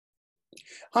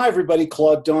Hi, everybody.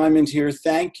 Claude Diamond here.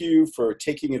 Thank you for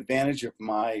taking advantage of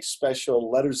my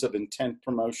special letters of intent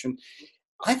promotion.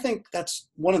 I think that's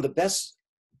one of the best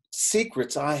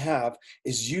secrets I have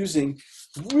is using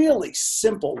really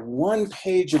simple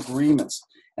one-page agreements.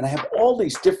 And I have all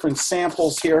these different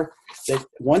samples here that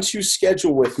once you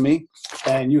schedule with me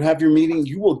and you have your meeting,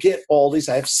 you will get all these.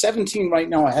 I have 17 right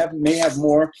now. May have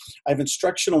more. I have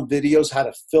instructional videos, how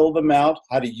to fill them out,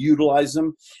 how to utilize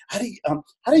them, how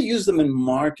to use them in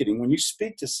marketing. When you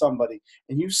speak to somebody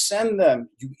and you send them,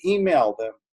 you email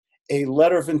them a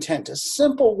letter of intent, a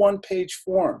simple one-page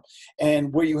form,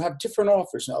 and where you have different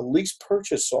offers, a lease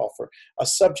purchase offer, a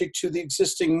subject to the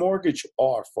existing mortgage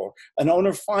offer, an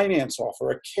owner finance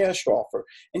offer, a cash offer,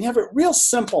 and you have it real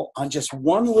simple on just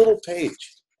one little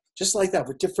page, just like that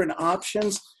with different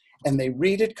options, and they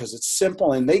read it because it's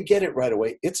simple and they get it right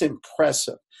away. It's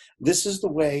impressive. This is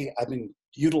the way I've been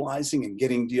utilizing and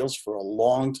getting deals for a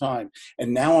long time.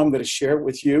 And now I'm going to share it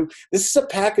with you. This is a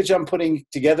package I'm putting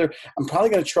together. I'm probably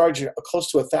going to charge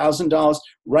close to $1,000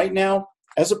 right now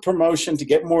as a promotion to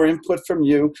get more input from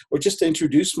you or just to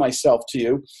introduce myself to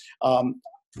you. I'm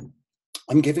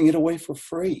giving it away for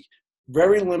free.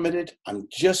 Very limited. I'm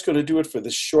just going to do it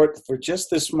for just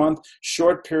this month,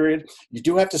 short period. You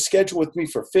do have to schedule with me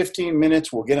for 15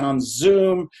 minutes. We'll get on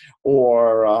Zoom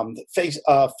or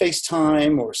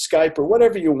FaceTime or Skype or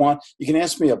whatever you want. You can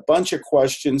ask me a bunch of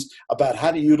questions about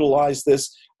how to utilize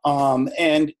this.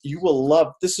 And you will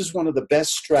love, this is one of the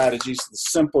best strategies, the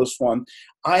simplest one.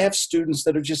 I have students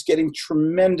that are just getting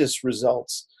tremendous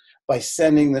results by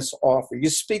sending this offer. You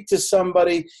speak to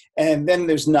somebody and then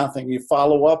there's nothing. You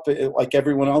follow up like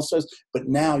everyone else does, but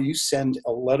now you send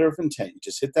a letter of intent. You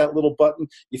just hit that little button.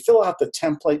 You fill out the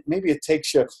template. Maybe it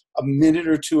takes you a minute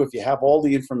or two if you have all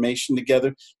the information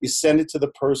together. You send it to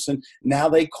the person. Now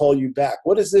they call you back.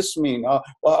 What does this mean?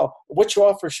 Well, which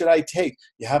offer should I take?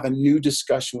 You have a new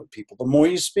discussion with people. The more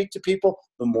you speak to people,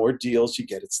 the more deals you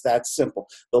get. It's that simple.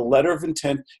 The letter of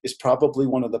intent is probably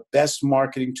one of the best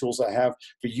marketing tools I have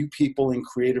for you people in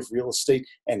creative real estate.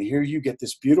 And here you get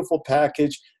this beautiful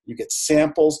package. You get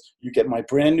samples. You get my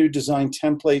brand new design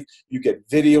template. You get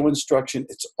video instruction.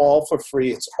 It's all for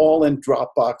free. It's all in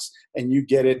Dropbox. And you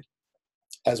get it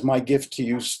as my gift to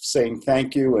you, saying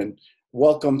thank you and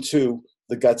welcome to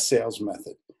the Gut Sales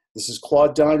Method. This is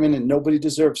Claude Diamond, and nobody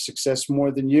deserves success more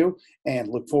than you. And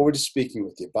look forward to speaking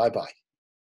with you. Bye-bye.